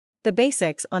The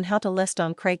basics on how to list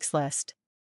on Craigslist.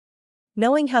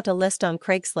 Knowing how to list on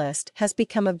Craigslist has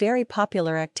become a very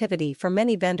popular activity for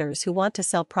many vendors who want to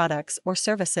sell products or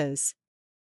services.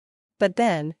 But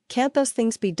then, can't those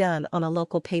things be done on a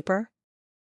local paper?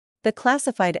 The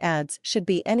classified ads should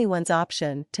be anyone's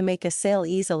option to make a sale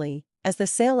easily, as the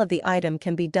sale of the item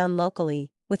can be done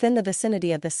locally, within the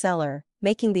vicinity of the seller,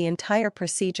 making the entire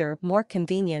procedure more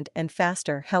convenient and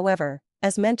faster. However,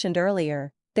 as mentioned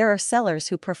earlier, there are sellers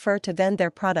who prefer to vend their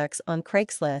products on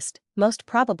Craigslist, most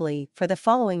probably for the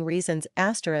following reasons: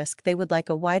 they would like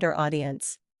a wider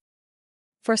audience.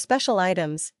 For special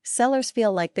items, sellers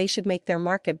feel like they should make their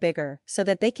market bigger so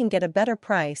that they can get a better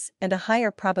price and a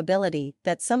higher probability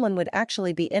that someone would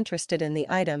actually be interested in the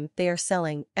item they are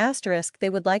selling. They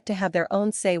would like to have their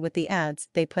own say with the ads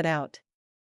they put out.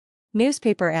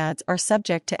 Newspaper ads are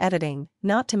subject to editing,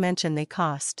 not to mention they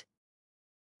cost.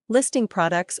 Listing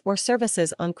products or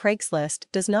services on Craigslist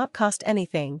does not cost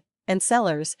anything, and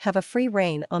sellers have a free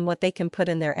rein on what they can put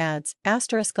in their ads.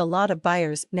 A lot of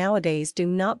buyers nowadays do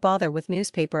not bother with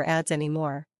newspaper ads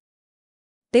anymore.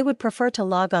 They would prefer to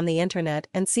log on the internet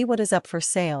and see what is up for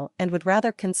sale and would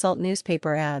rather consult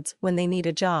newspaper ads when they need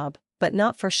a job, but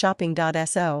not for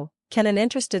shopping.so. Can an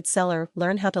interested seller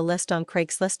learn how to list on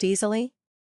Craigslist easily?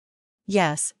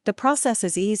 Yes, the process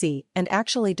is easy and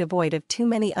actually devoid of too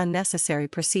many unnecessary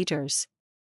procedures.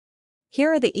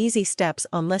 Here are the easy steps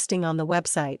on listing on the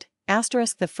website.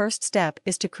 The first step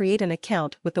is to create an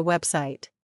account with the website.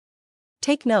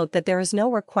 Take note that there is no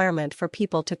requirement for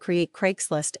people to create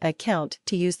Craigslist account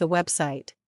to use the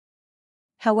website.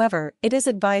 However, it is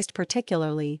advised,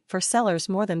 particularly for sellers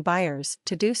more than buyers,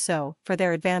 to do so for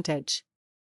their advantage.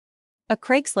 A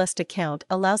Craigslist account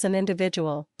allows an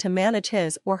individual to manage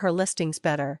his or her listings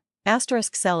better.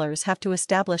 Sellers have to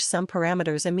establish some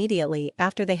parameters immediately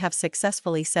after they have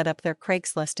successfully set up their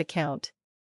Craigslist account.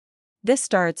 This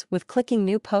starts with clicking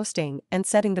New Posting and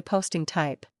setting the posting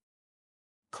type.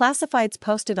 Classifieds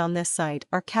posted on this site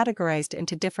are categorized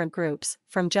into different groups,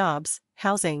 from jobs,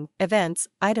 housing, events,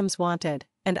 items wanted,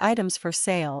 and items for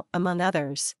sale, among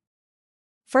others.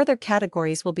 Further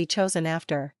categories will be chosen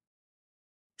after.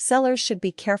 Sellers should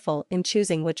be careful in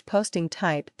choosing which posting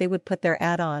type they would put their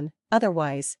ad on,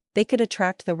 otherwise, they could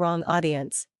attract the wrong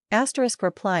audience.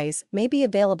 Replies may be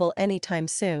available anytime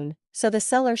soon, so the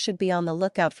seller should be on the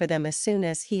lookout for them as soon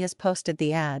as he has posted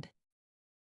the ad.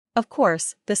 Of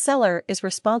course, the seller is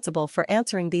responsible for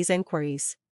answering these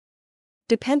inquiries.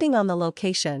 Depending on the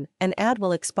location, an ad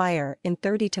will expire in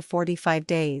 30 to 45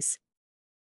 days.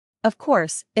 Of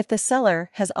course, if the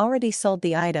seller has already sold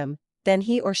the item, then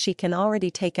he or she can already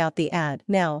take out the ad.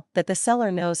 Now that the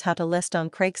seller knows how to list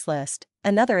on Craigslist,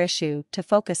 another issue to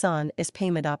focus on is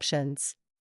payment options.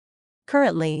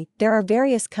 Currently, there are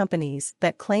various companies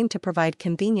that claim to provide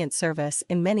convenient service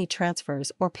in many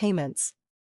transfers or payments.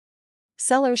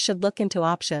 Sellers should look into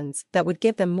options that would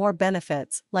give them more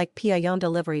benefits, like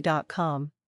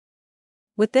puppies.com.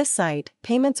 With this site,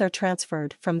 payments are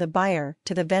transferred from the buyer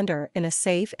to the vendor in a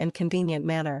safe and convenient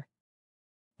manner.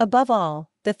 Above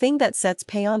all, the thing that sets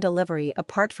Pay on Delivery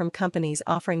apart from companies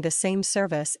offering the same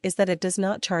service is that it does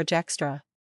not charge extra.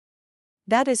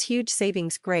 That is huge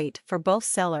savings, great for both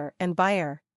seller and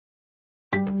buyer.